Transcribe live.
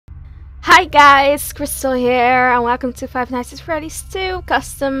Hi guys, Crystal here, and welcome to Five Nights at Freddy's 2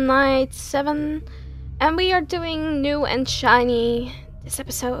 Custom Night 7. And we are doing new and shiny this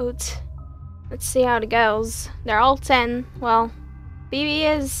episode. Let's see how it goes. They're all 10. Well,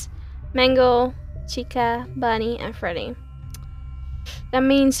 BB is Mango, Chica, Bunny, and Freddy. That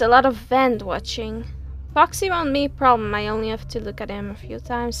means a lot of vent watching. Foxy won't be a problem, I only have to look at him a few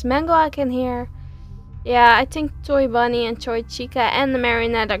times. Mango I can hear. Yeah, I think Toy Bunny and Toy Chica and the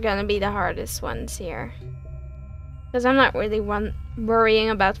Marionette are gonna be the hardest ones here. Because I'm not really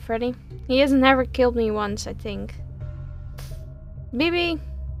worrying about Freddy. He has never killed me once, I think. BB,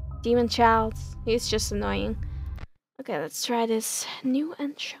 Demon Child, he's just annoying. Okay, let's try this new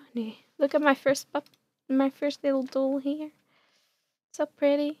and shiny. Look at my first little doll here. So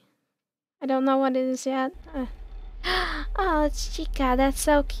pretty. I don't know what it is yet. Oh, it's Chica. That's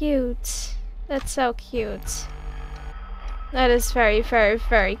so cute. That's so cute. That is very, very,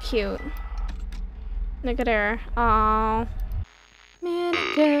 very cute. Look at her. Aww.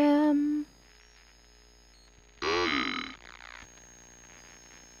 Minigame.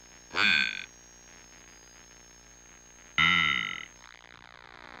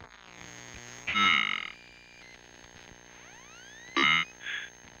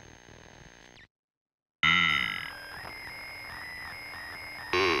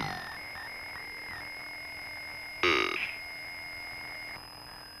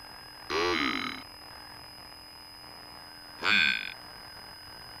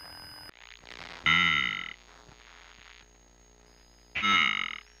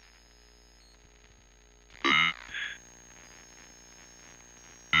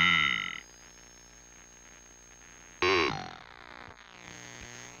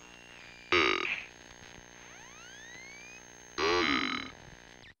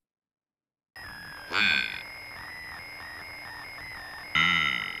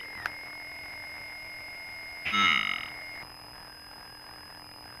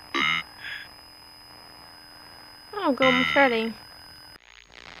 Oh, Golden Freddy.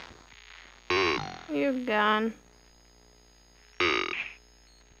 You're gone.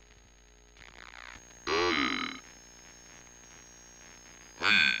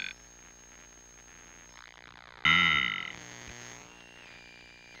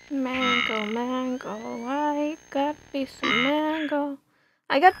 Mango, mango, I got a piece of mango.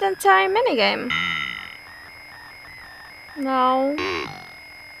 I got the entire minigame. No.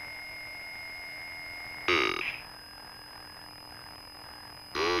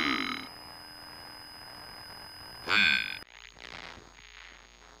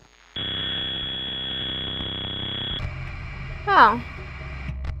 Oh.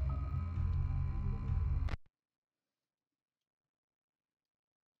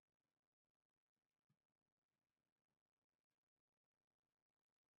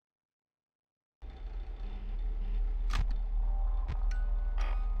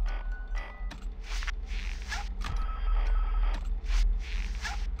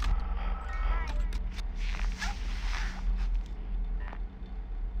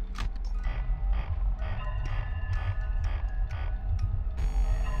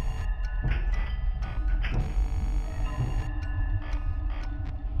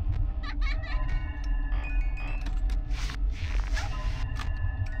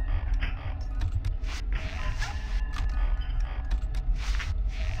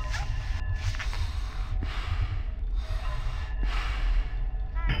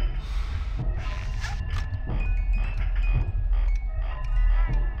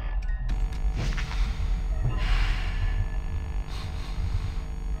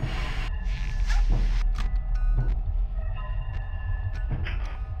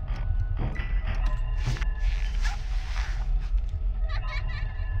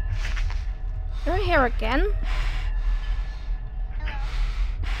 You're here again?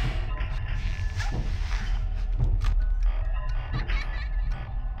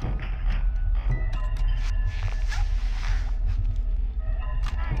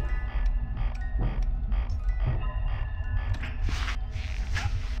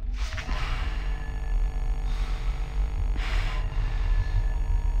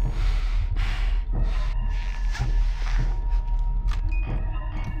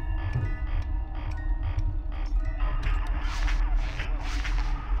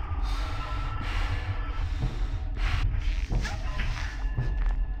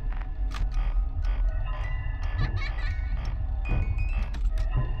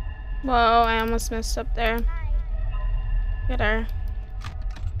 Whoa, I almost messed up there. Get her.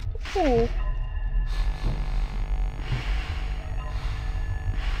 Ooh.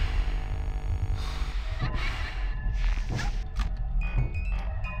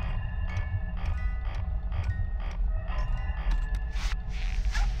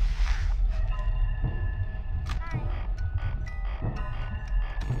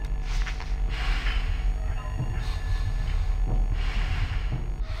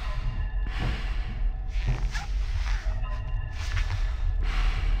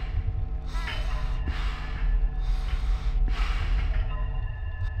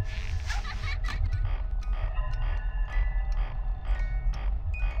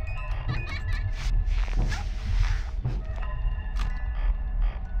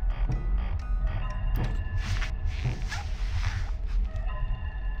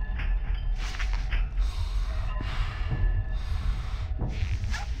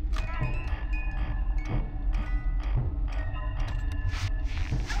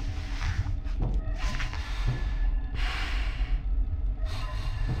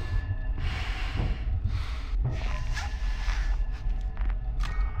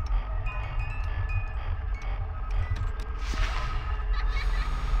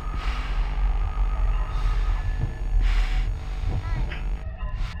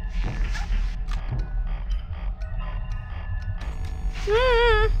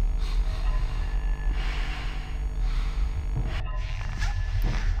 Hmm.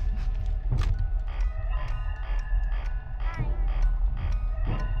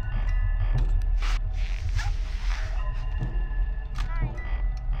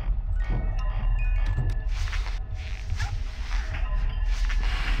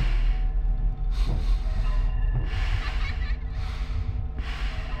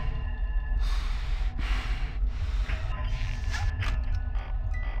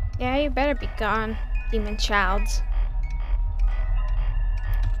 Yeah, you better be gone, demon child.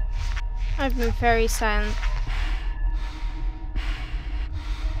 I've been very silent.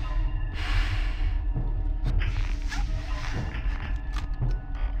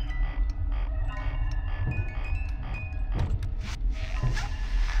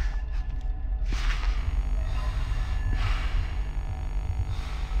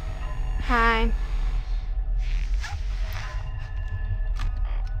 Hi.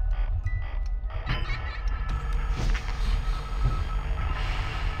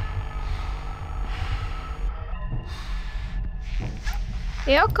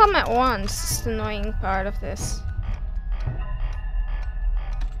 They all come at once. It's the annoying part of this.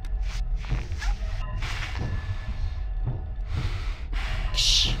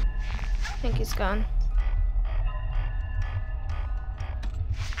 Shh. I think he's gone.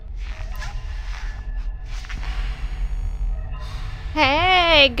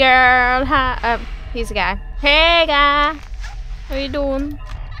 Hey, girl. Hi. He's a guy. Hey, guy. What are you doing?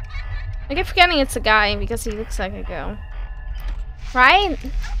 I keep forgetting it's a guy because he looks like a girl. Right?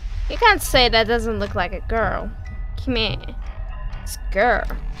 You can't say that doesn't look like a girl. Come here. It's a girl.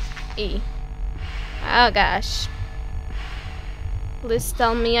 E. Oh, gosh. Please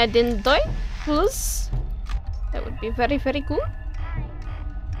tell me I didn't die. Please. That would be very, very good.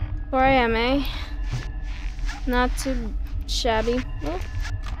 Where I am, eh? Not too shabby. Oh.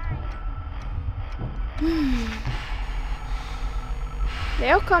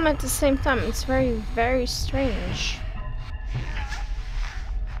 They all come at the same time. It's very, very strange.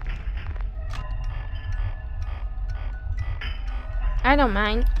 I don't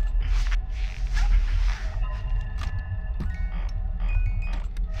mind.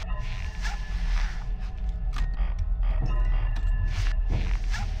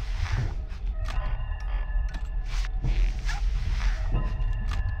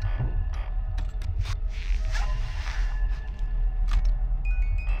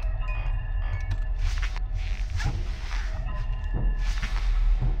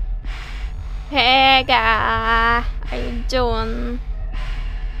 Hey guy, how you doing?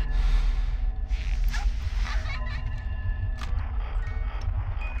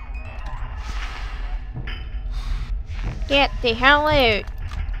 Get the hell out.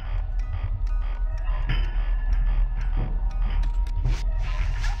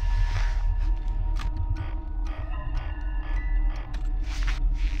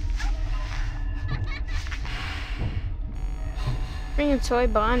 Bring a toy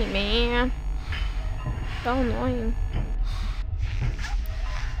Bonnie, man. So annoying.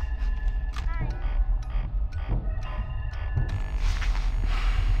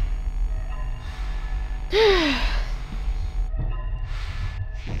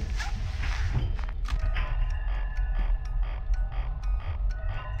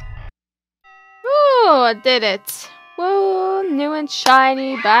 Ooh, I did it. Whoa, new and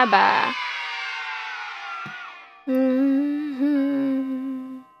shiny. Bye bye.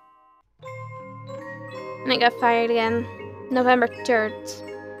 And I got fired again. November 3rd.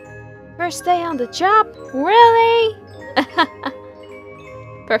 First day on the job? Really?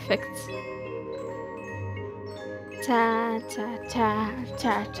 Perfect. Ta ta ta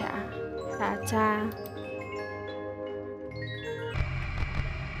ta ta ta ta.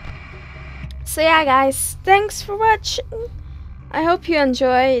 So yeah guys, thanks for watching. I hope you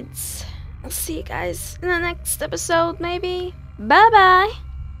enjoyed. I'll see you guys in the next episode maybe. Bye bye.